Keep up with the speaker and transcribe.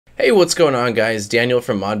Hey, what's going on, guys? Daniel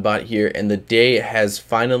from ModBot here, and the day has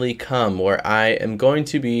finally come where I am going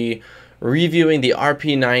to be reviewing the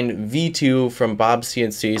RP9v2 from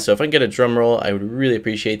BobsCNC. So if I can get a drum roll, I would really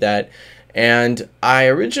appreciate that. And I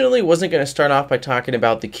originally wasn't going to start off by talking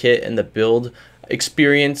about the kit and the build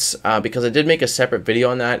experience because I did make a separate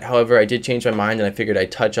video on that. However, I did change my mind and I figured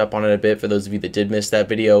I'd touch up on it a bit for those of you that did miss that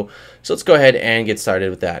video. So let's go ahead and get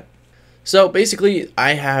started with that. So basically,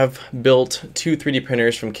 I have built two 3D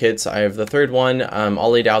printers from kits. I have the third one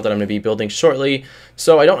all laid out that I'm going to be building shortly.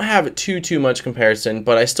 So I don't have too much comparison,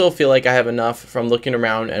 but I still feel like I have enough from looking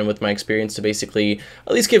around and with my experience to basically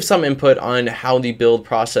at least give some input on how the build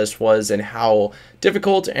process was and how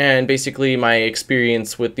difficult and basically my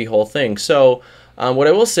experience with the whole thing. So what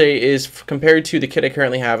I will say is, compared to the kit I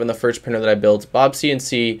currently have in the first printer that I built,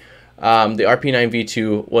 BobsCNC, the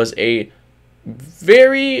RP9v2 was a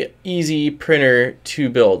very easy printer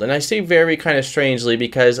to build. And I say very kind of strangely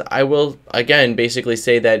because I will again basically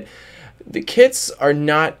say that the kits are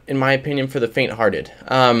not, in my opinion, for the faint-hearted.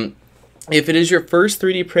 If it is your first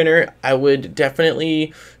 3D printer, I would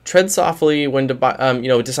definitely tread softly when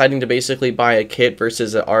deciding to basically buy a kit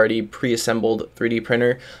versus an already pre-assembled 3D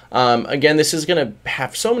printer. Again, this is going to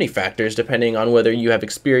have so many factors depending on whether you have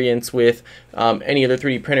experience with any other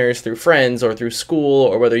 3D printers through friends or through school,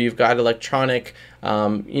 or whether you've got electronic,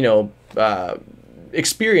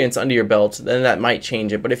 experience under your belt. Then that might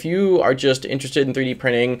change it. But if you are just interested in 3D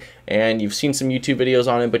printing and you've seen some YouTube videos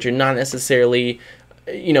on it, but you're not necessarily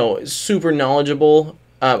super knowledgeable.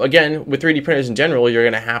 Again, with 3D printers in general, you're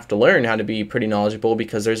going to have to learn how to be pretty knowledgeable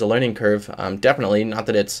because there's a learning curve, definitely. Not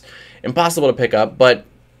that it's impossible to pick up, but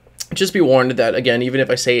just be warned that, again, even if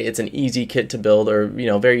I say it's an easy kit to build or,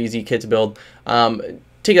 very easy kit to build,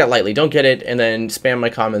 take that lightly. Don't get it and then spam my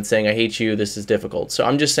comments saying, I hate you, this is difficult. So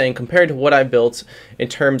I'm just saying, compared to what I built in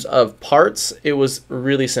terms of parts, it was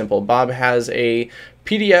really simple. Bob has a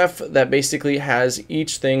PDF that basically has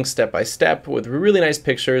each thing step by step with really nice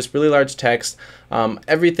pictures, really large text.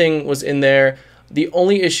 Everything was in there. The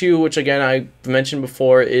only issue, which again I mentioned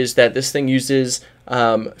before, is that this thing uses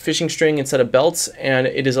fishing string instead of belts, and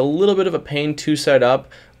it is a little bit of a pain to set up,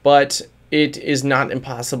 but it is not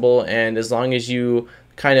impossible. And as long as you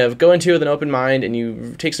kind of go into it with an open mind and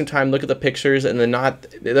you take some time, look at the pictures, and the knot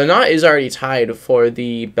is already tied for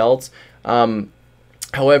the belt.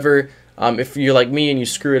 However, if you're like me and you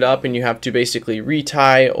screw it up and you have to basically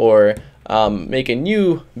retie or make a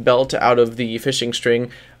new belt out of the fishing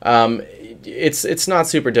string, it's not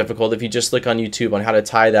super difficult if you just look on YouTube on how to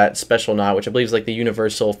tie that special knot, which I believe is like the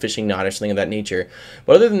universal fishing knot or something of that nature.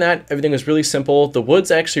 But other than that, everything was really simple. The wood's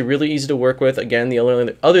actually really easy to work with. Again, the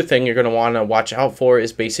only other thing you're going to want to watch out for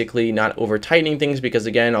is basically not over tightening things, because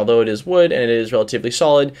again, although it is wood and it is relatively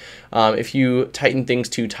solid, if you tighten things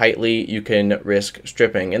too tightly, you can risk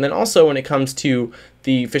stripping. And then also, when it comes to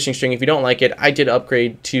the fishing string, if you don't like it, I did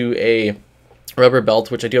upgrade to a rubber belt,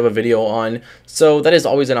 which I do have a video on, so that is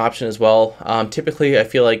always an option as well. Typically, I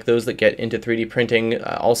feel like those that get into 3D printing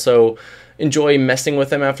also enjoy messing with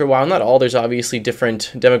them after a while. Not all, there's obviously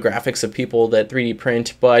different demographics of people that 3D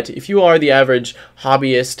print, but if you are the average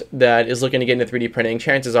hobbyist that is looking to get into 3D printing,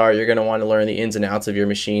 chances are you're going to want to learn the ins and outs of your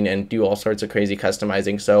machine and do all sorts of crazy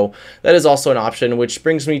customizing. So that is also an option, which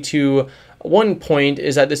brings me to one point,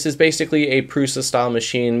 is that this is basically a Prusa style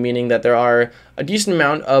machine, meaning that there are a decent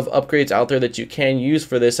amount of upgrades out there that you can use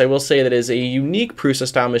for this. I will say that it is a unique Prusa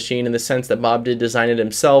style machine in the sense that Bob did design it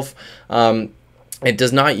himself. It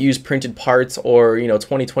does not use printed parts or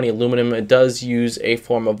 2020 aluminum. It does use a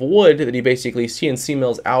form of wood that he basically CNC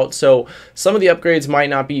mills out. So some of the upgrades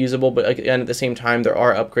might not be usable, but again, at the same time, there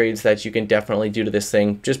are upgrades that you can definitely do to this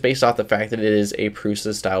thing just based off the fact that it is a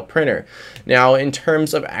Prusa style printer. Now, in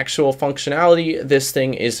terms of actual functionality, this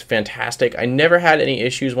thing is fantastic. I never had any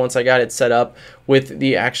issues once I got it set up with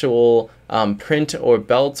the actual print or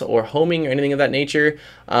belt or homing or anything of that nature.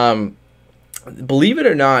 Believe it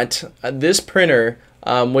or not, this printer,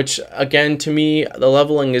 which again, to me, the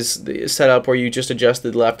leveling is set up where you just adjust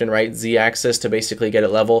the left and right Z-axis to basically get it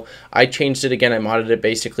level. I changed it again. I modded it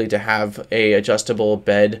basically to have a adjustable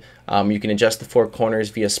bed. You can adjust the four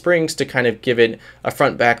corners via springs to kind of give it a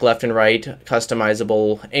front, back, left, and right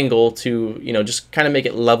customizable angle to, just kind of make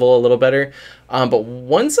it level a little better. But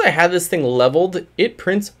once I had this thing leveled, it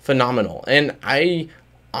prints phenomenal. And I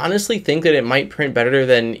honestly think that it might print better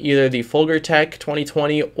than either the Folgertech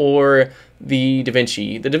 2020 or the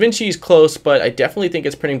DaVinci. The DaVinci is close, but I definitely think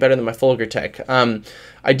it's printing better than my Folgertech.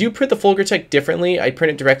 I do print the Folgertech differently. I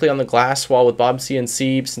print it directly on the glass, while with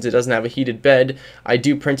BobsCNC, since it doesn't have a heated bed, I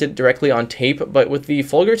do print it directly on tape. But with the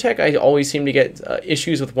Folgertech, I always seem to get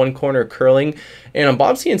issues with one corner curling. And on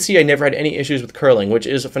BobsCNC, I never had any issues with curling, which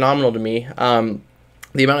is phenomenal to me.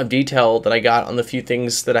 The amount of detail that I got on the few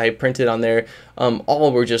things that I printed on there,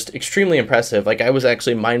 all were just extremely impressive. Like, I was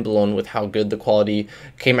actually mind blown with how good the quality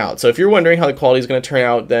came out. So if you're wondering how the quality is going to turn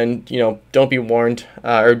out, then, you know, don't be warned,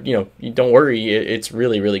 or, you know, don't worry. It's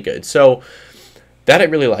really, really good. So that I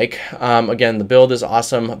really like. Again, the build is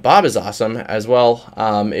awesome. Bob is awesome as well.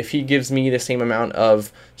 If he gives me the same amount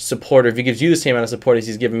of support, or if he gives you the same amount of support as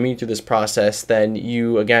he's given me through this process, then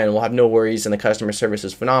you, again, will have no worries, and the customer service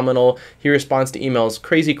is phenomenal. He responds to emails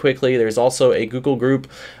crazy quickly. There's also a Google group,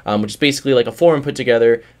 which is basically like a forum put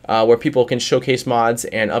together where people can showcase mods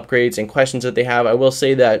and upgrades and questions that they have. I will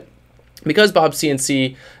say that because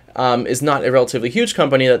BobsCNC is not a relatively huge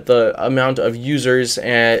company, that the amount of users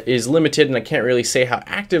is limited, and I can't really say how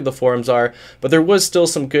active the forums are, but there was still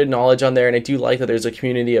some good knowledge on there, and I do like that there's a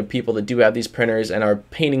community of people that do have these printers and are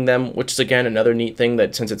painting them, which is, again, another neat thing,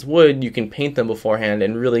 that since it's wood, you can paint them beforehand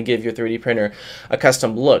and really give your 3D printer a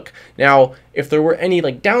custom look. Now, if there were any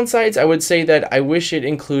like downsides, I would say that I wish it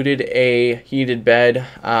included a heated bed.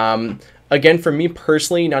 Again, for me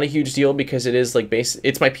personally, not a huge deal, because it is like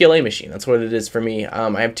it's my PLA machine. That's what it is for me.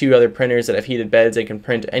 I have two other printers that have heated beds. They can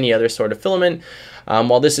print any other sort of filament.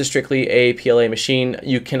 While this is strictly a PLA machine,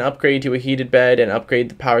 you can upgrade to a heated bed and upgrade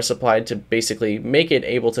the power supply to basically make it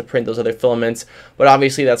able to print those other filaments. But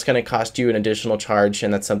obviously that's going to cost you an additional charge,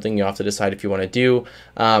 and that's something you have to decide if you want to do.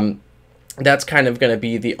 That's kind of going to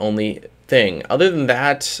be the only thing. Other than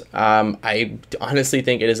that, I honestly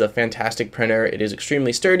think it is a fantastic printer. It is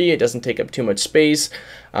extremely sturdy. It doesn't take up too much space.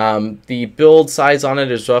 The build size on it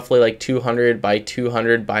is roughly like 200 by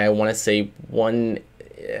 200 by, I want to say,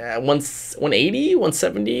 180,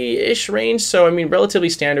 170-ish range. So, I mean, relatively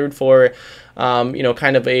standard for, you know,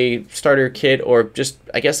 kind of a starter kit, or just,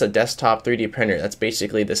 I guess, a desktop 3D printer. That's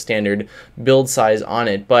basically the standard build size on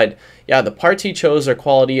it. But yeah, the parts he chose are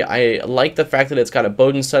quality. I like the fact that it's got a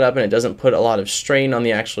Bowden setup and it doesn't put a lot of strain on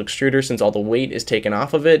the actual extruder, since all the weight is taken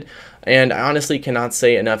off of it. And I honestly cannot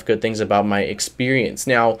say enough good things about my experience.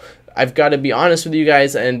 Now, I've got to be honest with you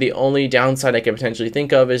guys, and the only downside I could potentially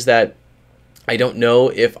think of is that I don't know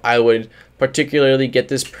if I would particularly get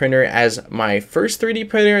this printer as my first 3D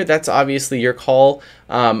printer. That's obviously your call.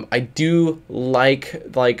 I do like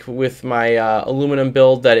with my aluminum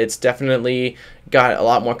build, that it's definitely got a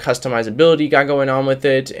lot more customizability got going on with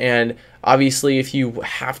it. And obviously, if you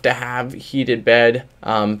have to have heated bed,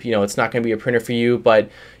 you know, it's not going to be a printer for you, but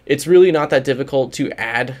it's really not that difficult to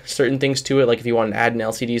add certain things to it. Like if you want to add an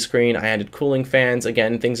LCD screen, I added cooling fans,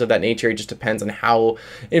 again, things of that nature. It just depends on how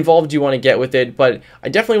involved you want to get with it. But I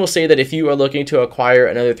definitely will say that if you are looking to acquire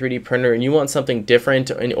another 3D printer and you want something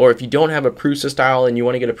different, or if you don't have a Prusa style and you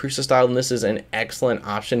want to get a Prusa style, then this is an excellent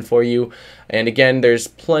option for you. And again, there's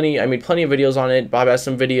plenty of videos on it. Bob has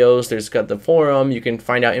some videos. There's got the forum. You can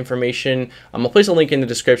find out information. I'll place a link in the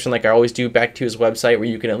description, like I always do, back to his website, where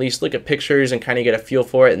you can at least look at pictures and kind of get a feel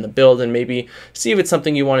for it in the build, and maybe see if it's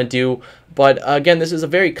something you want to do. But again, this is a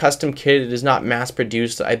very custom kit. It is not mass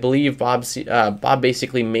produced. I believe Bob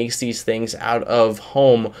basically makes these things out of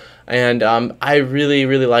home, and I really,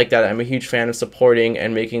 really like that. I'm a huge fan of supporting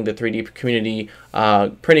and making the 3D community,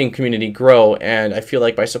 printing community grow, and I feel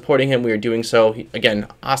like by supporting him, we are doing so. Again,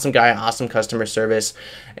 awesome guy, awesome customer service,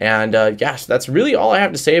 and yes, that's really all I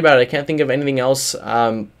have to say about it. I can't think of anything else.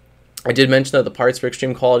 I did mention that the parts were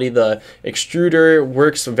extreme quality. The extruder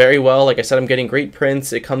works very well. Like I said, I'm getting great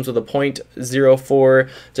prints. It comes with a 0.04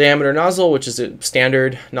 diameter nozzle, which is a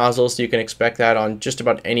standard nozzle, so you can expect that on just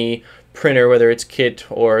about any printer, whether it's kit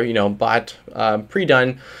or, you know, bought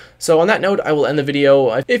pre-done. So on that note, I will end the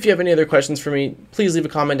video. If you have any other questions for me, please leave a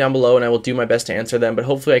comment down below and I will do my best to answer them, but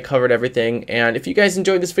hopefully I covered everything. And if you guys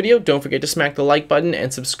enjoyed this video, don't forget to smack the like button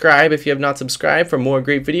and subscribe if you have not subscribed for more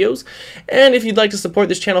great videos. And if you'd like to support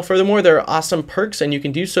this channel furthermore, there are awesome perks, and you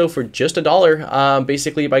can do so for just $1,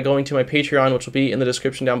 basically by going to my Patreon, which will be in the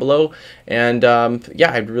description down below. And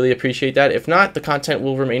yeah, I'd really appreciate that. If not, the content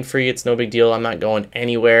will remain free. It's no big deal. I'm not going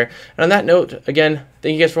anywhere. And on that note, again,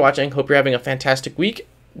 thank you guys for watching. Hope you're having a fantastic week.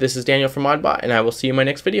 This is Daniel from ModBot, and I will see you in my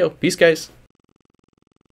next video. Peace, guys.